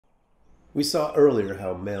We saw earlier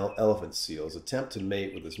how male elephant seals attempt to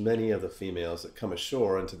mate with as many of the females that come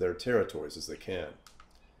ashore into their territories as they can.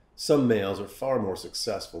 Some males are far more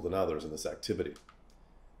successful than others in this activity.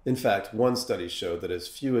 In fact, one study showed that as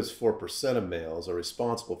few as 4% of males are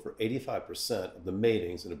responsible for 85% of the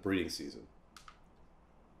matings in a breeding season.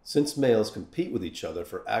 Since males compete with each other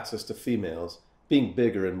for access to females, being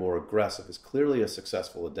bigger and more aggressive is clearly a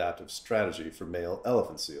successful adaptive strategy for male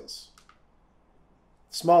elephant seals.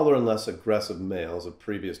 Smaller and less aggressive males of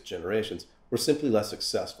previous generations were simply less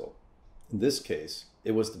successful. In this case,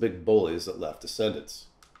 it was the big bullies that left descendants.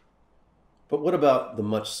 But what about the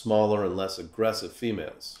much smaller and less aggressive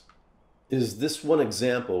females? Is this one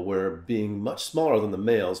example where being much smaller than the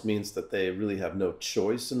males means that they really have no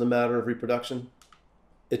choice in the matter of reproduction?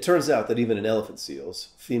 It turns out that even in elephant seals,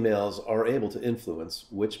 females are able to influence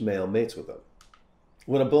which male mates with them.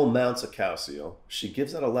 When a bull mounts a cow seal, she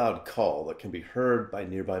gives out a loud call that can be heard by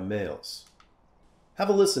nearby males. Have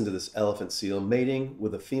a listen to this elephant seal mating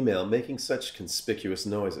with a female making such conspicuous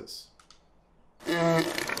noises.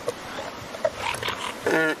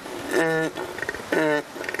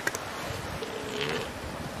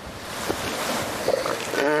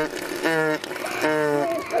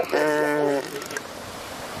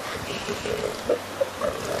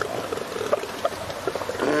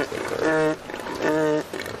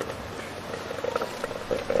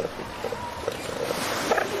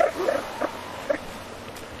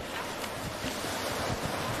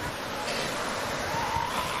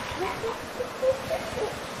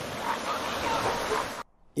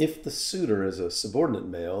 If the suitor is a subordinate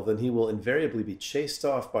male, then he will invariably be chased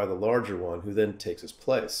off by the larger one who then takes his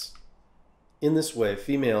place. In this way,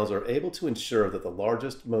 females are able to ensure that the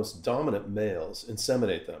largest, most dominant males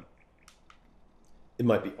inseminate them. It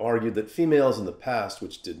might be argued that females in the past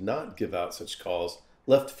which did not give out such calls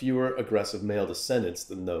left fewer aggressive male descendants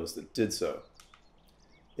than those that did so.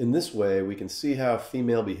 In this way, we can see how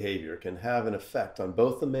female behavior can have an effect on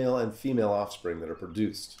both the male and female offspring that are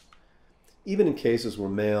produced. Even in cases where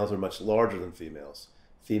males are much larger than females,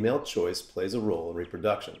 female choice plays a role in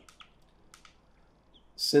reproduction.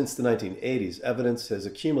 Since the 1980s, evidence has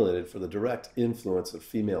accumulated for the direct influence of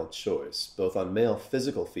female choice, both on male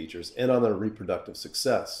physical features and on their reproductive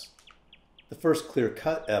success. The first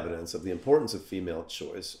clear-cut evidence of the importance of female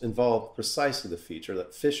choice involved precisely the feature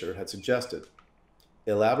that Fisher had suggested: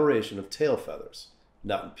 elaboration of tail feathers,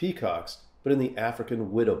 not in peacocks, but in the African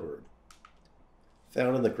widowbird.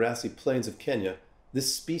 Found in the grassy plains of Kenya,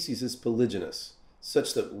 this species is polygynous,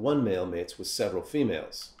 such that one male mates with several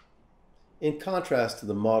females. In contrast to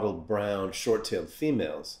the mottled brown, short-tailed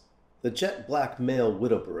females, the jet black male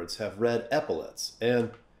widowbirds have red epaulets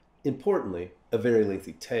and, importantly, a very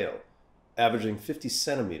lengthy tail, averaging 50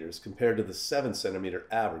 centimeters compared to the 7-centimeter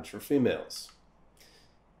average for females.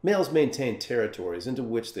 Males maintain territories into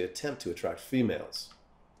which they attempt to attract females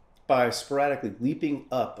by sporadically leaping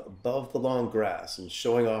up above the long grass and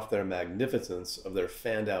showing off their magnificence of their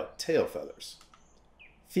fanned-out tail feathers.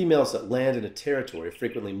 Females that land in a territory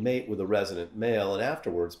frequently mate with a resident male and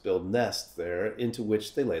afterwards build nests there into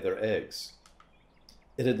which they lay their eggs.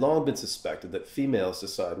 It had long been suspected that females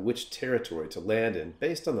decide which territory to land in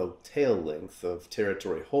based on the tail length of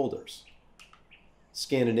territory holders.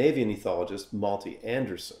 Scandinavian ethologist Malte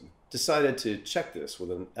Andersson decided to check this with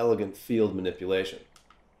an elegant field manipulation.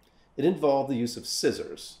 It involved the use of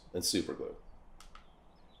scissors and superglue.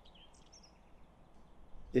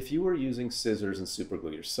 If you were using scissors and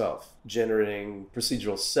superglue yourself, generating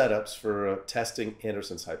procedural setups for testing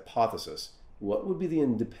Anderson's hypothesis, what would be the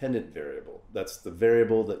independent variable? That's the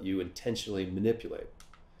variable that you intentionally manipulate.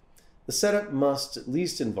 The setup must at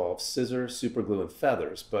least involve scissors, superglue, and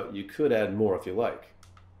feathers, but you could add more if you like.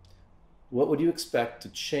 What would you expect to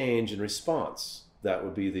change in response? That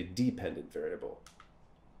would be the dependent variable.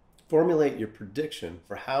 Formulate your prediction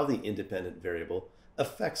for how the independent variable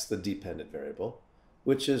affects the dependent variable,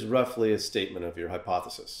 which is roughly a statement of your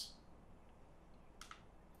hypothesis.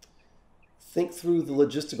 Think through the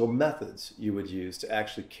logistical methods you would use to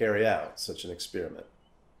actually carry out such an experiment,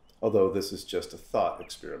 although this is just a thought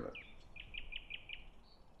experiment.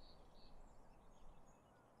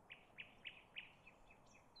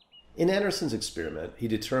 In Anderson's experiment, he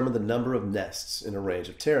determined the number of nests in a range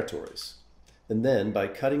of territories. And then, by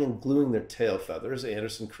cutting and gluing their tail feathers,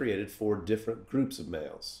 Anderson created 4 different groups of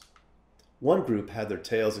males. One group had their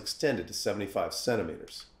tails extended to 75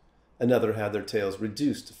 centimeters. Another had their tails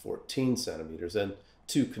reduced to 14 centimeters, and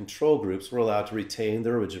 2 control groups were allowed to retain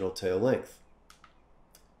their original tail length.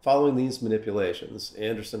 Following these manipulations,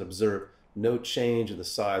 Anderson observed no change in the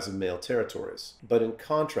size of male territories, but in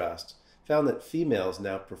contrast, found that females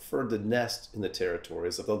now preferred to nest in the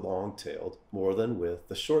territories of the long-tailed more than with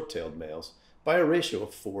the short-tailed males by a ratio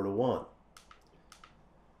of 4-to-1.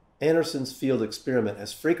 Anderson's field experiment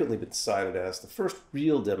has frequently been cited as the first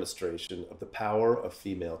real demonstration of the power of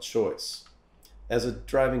female choice as a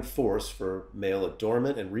driving force for male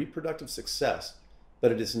adornment and reproductive success,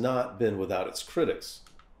 but it has not been without its critics.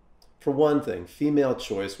 For one thing, female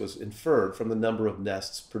choice was inferred from the number of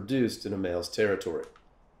nests produced in a male's territory,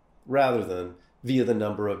 rather than via the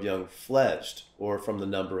number of young fledged or from the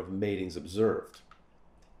number of matings observed.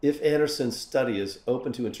 If Anderson's study is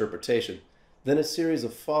open to interpretation, then a series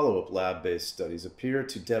of follow-up lab-based studies appear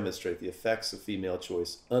to demonstrate the effects of female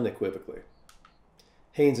choice unequivocally.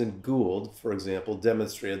 Haynes and Gould, for example,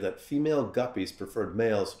 demonstrated that female guppies preferred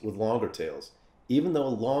males with longer tails, even though a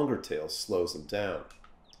longer tail slows them down.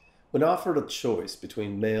 When offered a choice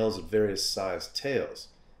between males of various sized tails,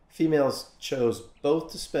 females chose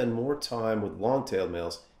both to spend more time with long-tailed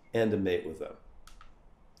males and to mate with them.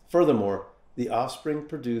 Furthermore, the offspring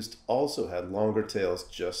produced also had longer tails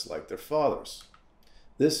just like their fathers.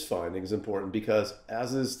 This finding is important because,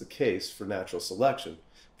 as is the case for natural selection,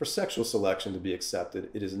 for sexual selection to be accepted,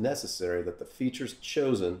 it is necessary that the features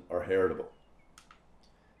chosen are heritable.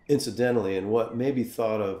 Incidentally, in what may be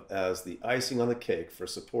thought of as the icing on the cake for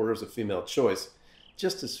supporters of female choice,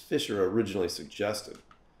 just as Fisher originally suggested,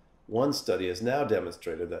 one study has now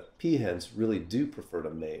demonstrated that peahens really do prefer to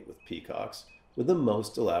mate with peacocks with the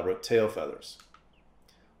most elaborate tail feathers.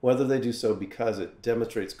 Whether they do so because it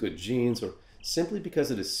demonstrates good genes or simply because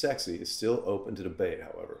it is sexy is still open to debate,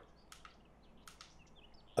 however.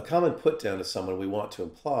 A common put-down to someone we want to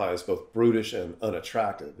imply as both brutish and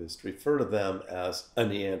unattractive is to refer to them as a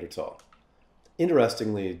Neanderthal.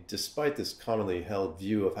 Interestingly, despite this commonly held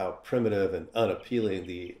view of how primitive and unappealing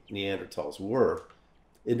the Neanderthals were,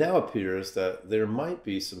 it now appears that there might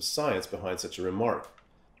be some science behind such a remark.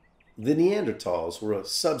 The Neanderthals were a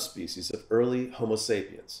subspecies of early Homo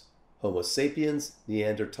sapiens, Homo sapiens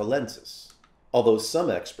neanderthalensis, although some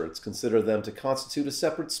experts consider them to constitute a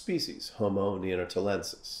separate species, Homo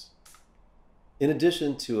neanderthalensis. In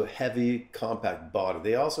addition to a heavy, compact body,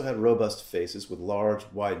 they also had robust faces with large,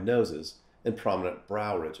 wide noses and prominent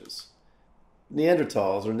brow ridges.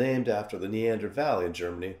 Neanderthals are named after the Neander Valley in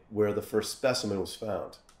Germany, where the first specimen was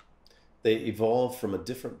found. They evolved from a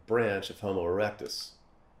different branch of Homo erectus,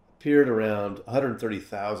 appeared around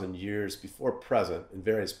 130,000 years before present in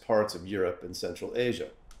various parts of Europe and Central Asia.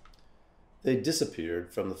 They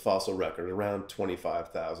disappeared from the fossil record around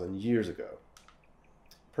 25,000 years ago.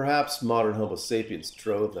 Perhaps modern Homo sapiens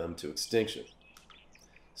drove them to extinction.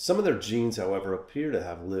 Some of their genes, however, appear to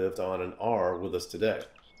have lived on and are with us today.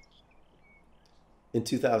 In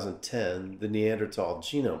 2010, the Neanderthal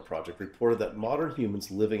Genome Project reported that modern humans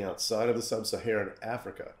living outside of the sub-Saharan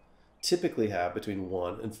Africa typically have between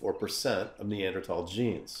 1 and 4% of Neanderthal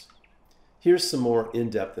genes. Here's some more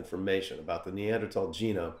in-depth information about the Neanderthal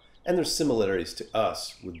genome and their similarities to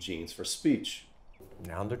us with genes for speech.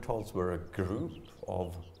 Neanderthals were a group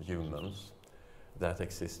of humans that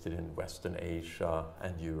existed in Western Asia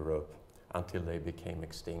and Europe until they became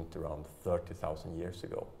extinct around 30,000 years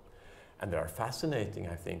ago. And they are fascinating,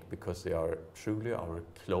 I think, because they are truly our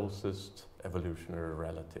closest evolutionary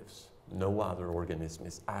relatives. No other organism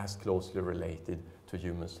is as closely related to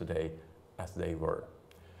humans today as they were.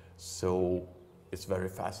 So it's very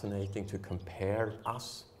fascinating to compare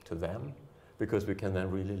us to them, because we can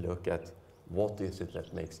then really look at what is it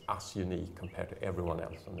that makes us unique compared to everyone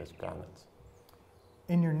else on this planet.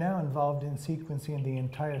 And you're now involved in sequencing the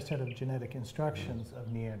entire set of genetic instructions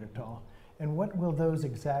of Neanderthal. And what will those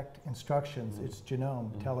exact instructions, its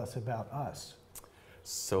genome, tell us about us?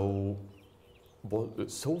 So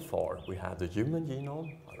far we have the human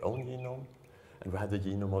genome, our own genome, and we have the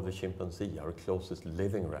genome of the chimpanzee, our closest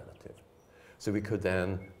living relative. So we could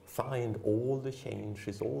then find all the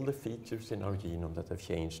changes, all the features in our genome that have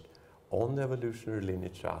changed on the evolutionary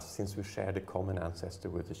lineage to us since we shared a common ancestor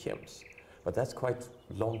with the chimps. But that's quite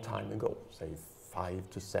a long time ago, say 5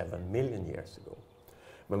 to 7 million years ago.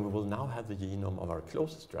 When we will now have the genome of our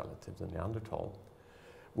closest relative, the Neanderthal,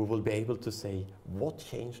 we will be able to say what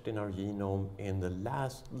changed in our genome in the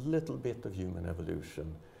last little bit of human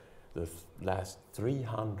evolution, the last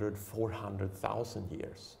 300, 400,000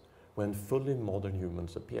 years, when fully modern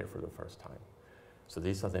humans appear for the first time. So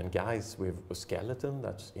these are then guys with a skeleton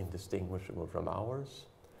that's indistinguishable from ours.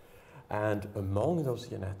 And among those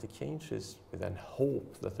genetic changes, we then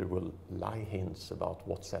hope that there will lie hints about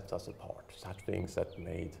what sets us apart. Such things that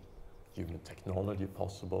made human technology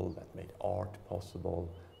possible, that made art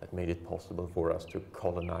possible, that made it possible for us to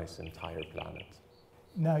colonize the entire planet.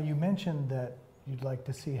 Now, you mentioned that you'd like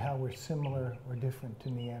to see how we're similar or different to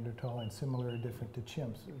Neanderthal and similar or different to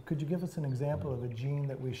chimps. Could you give us an example of a gene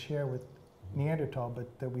that we share with Neanderthal,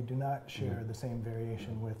 but that we do not share the same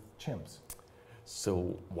variation with chimps?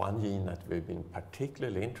 So one gene that we've been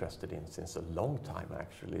particularly interested in since a long time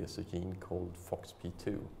actually is a gene called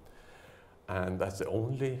FOXP2. And that's the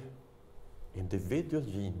only individual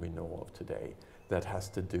gene we know of today that has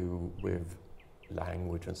to do with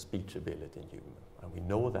language and speech ability in human. And we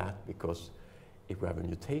know that because if we have a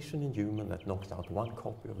mutation in human that knocks out one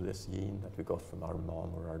copy of this gene that we got from our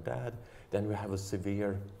mom or our dad, then we have a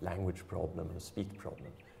severe language problem and a speech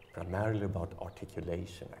problem, primarily about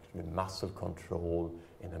articulation, actually muscle control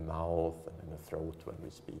in the mouth and in the throat when we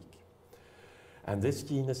speak. And this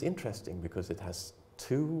gene is interesting because it has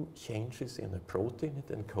two changes in the protein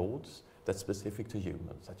it encodes that's specific to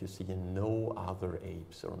humans that you see in no other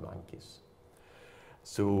apes or monkeys.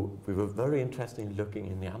 So we were very interested in looking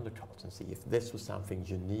in Neanderthals and see if this was something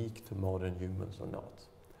unique to modern humans or not.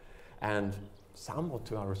 And somewhat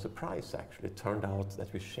to our surprise, actually, it turned out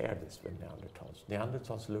that we share this with Neanderthals.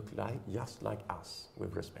 Neanderthals look just like us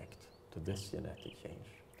with respect to this genetic change.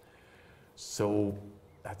 So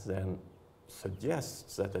that then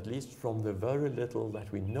suggests that at least from the very little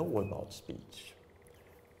that we know about speech,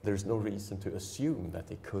 there's no reason to assume that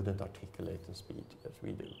they couldn't articulate and speak as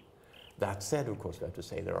we do. That said, of course, we have to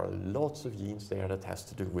say there are lots of genes there that has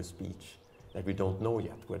to do with speech that we don't know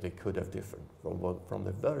yet, where they could have differed. From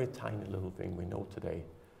the very tiny little thing we know today,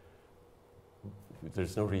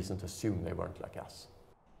 there's no reason to assume they weren't like us.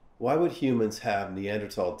 Why would humans have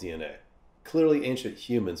Neanderthal DNA? Clearly ancient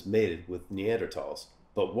humans mated with Neanderthals,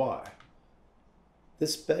 but why?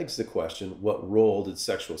 This begs the question, what role did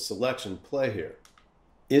sexual selection play here?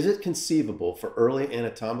 Is it conceivable for early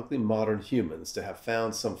anatomically modern humans to have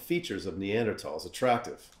found some features of Neanderthals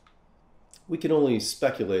attractive? We can only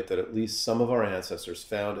speculate that at least some of our ancestors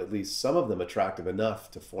found at least some of them attractive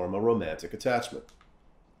enough to form a romantic attachment.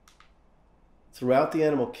 Throughout the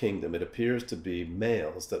animal kingdom, it appears to be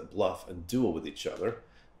males that bluff and duel with each other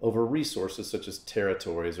over resources such as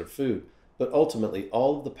territories or food, but ultimately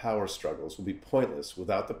all of the power struggles will be pointless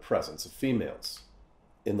without the presence of females.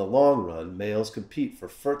 In the long run, males compete for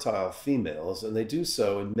fertile females, and they do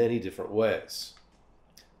so in many different ways.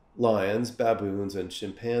 Lions, baboons, and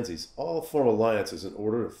chimpanzees all form alliances in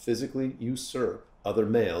order to physically usurp other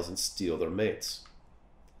males and steal their mates.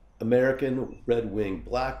 American red-winged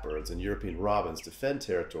blackbirds and European robins defend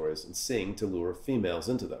territories and sing to lure females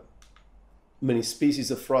into them. Many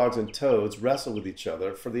species of frogs and toads wrestle with each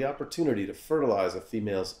other for the opportunity to fertilize a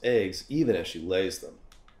female's eggs even as she lays them.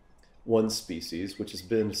 One species, which has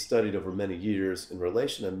been studied over many years in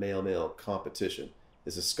relation to male-male competition,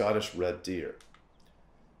 is a Scottish red deer.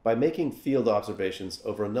 By making field observations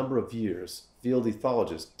over a number of years, field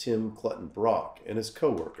ethologist Tim Clutton-Brock and his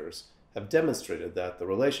co-workers have demonstrated that the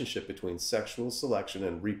relationship between sexual selection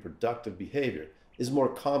and reproductive behavior is more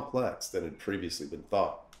complex than had previously been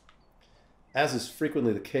thought. As is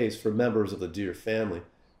frequently the case for members of the deer family,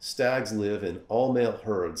 stags live in all-male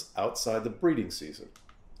herds outside the breeding season.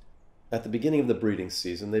 At the beginning of the breeding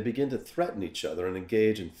season, they begin to threaten each other and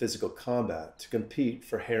engage in physical combat to compete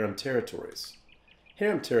for harem territories.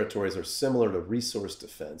 Harem territories are similar to resource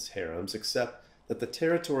defense harems, except that the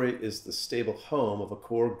territory is the stable home of a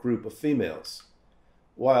core group of females,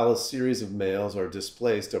 while a series of males are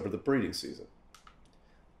displaced over the breeding season.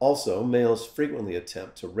 Also, males frequently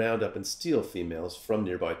attempt to round up and steal females from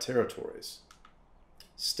nearby territories.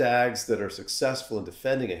 Stags that are successful in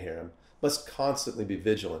defending a harem must constantly be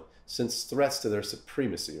vigilant, since threats to their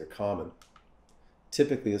supremacy are common.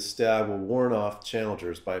 Typically, a stag will warn off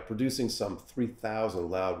challengers by producing some 3,000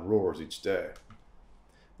 loud roars each day.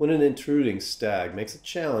 When an intruding stag makes a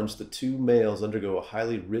challenge, the two males undergo a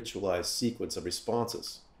highly ritualized sequence of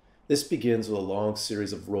responses. This begins with a long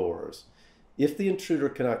series of roars. If the intruder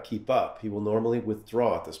cannot keep up, he will normally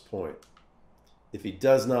withdraw at this point. If he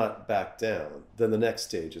does not back down, then the next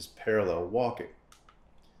stage is parallel walking,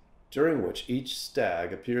 during which each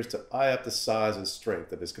stag appears to eye up the size and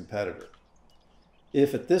strength of his competitor.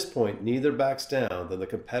 If at this point neither backs down, then the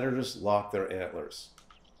competitors lock their antlers.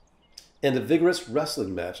 And a vigorous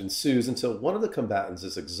wrestling match ensues until one of the combatants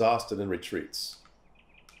is exhausted and retreats.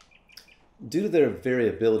 Due to their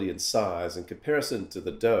variability in size in comparison to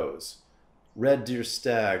the does, red deer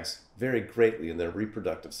stags vary greatly in their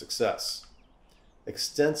reproductive success.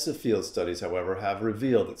 Extensive field studies, however, have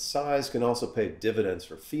revealed that size can also pay dividends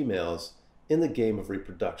for females in the game of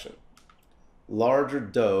reproduction. Larger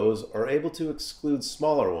does are able to exclude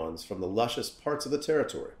smaller ones from the luscious parts of the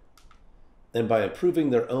territory, and by improving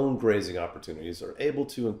their own grazing opportunities are able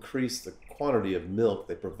to increase the quantity of milk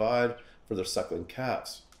they provide for their suckling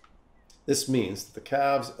calves. This means that the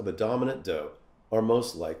calves of a dominant doe are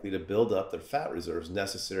most likely to build up their fat reserves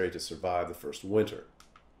necessary to survive the first winter.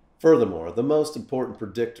 Furthermore, the most important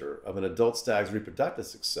predictor of an adult stag's reproductive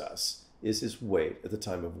success is his weight at the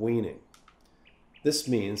time of weaning. This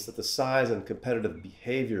means that the size and competitive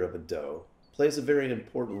behavior of a doe plays a very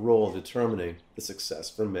important role in determining the success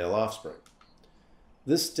for male offspring.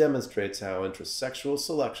 This demonstrates how intrasexual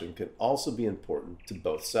selection can also be important to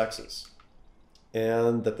both sexes,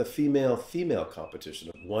 and that the female-female competition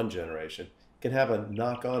of one generation can have a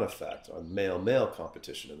knock-on effect on male-male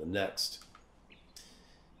competition in the next.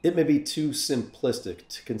 It may be too simplistic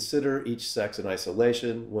to consider each sex in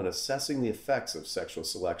isolation when assessing the effects of sexual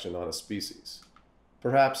selection on a species.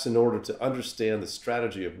 Perhaps in order to understand the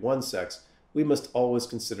strategy of one sex, we must always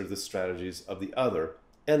consider the strategies of the other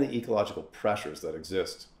and the ecological pressures that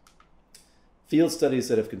exist. Field studies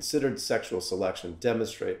that have considered sexual selection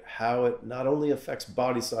demonstrate how it not only affects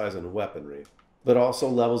body size and weaponry, but also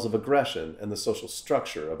levels of aggression and the social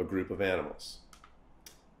structure of a group of animals.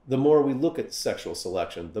 The more we look at sexual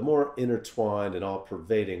selection, the more intertwined and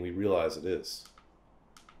all-pervading we realize it is.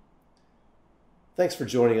 Thanks for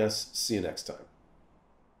joining us. See you next time.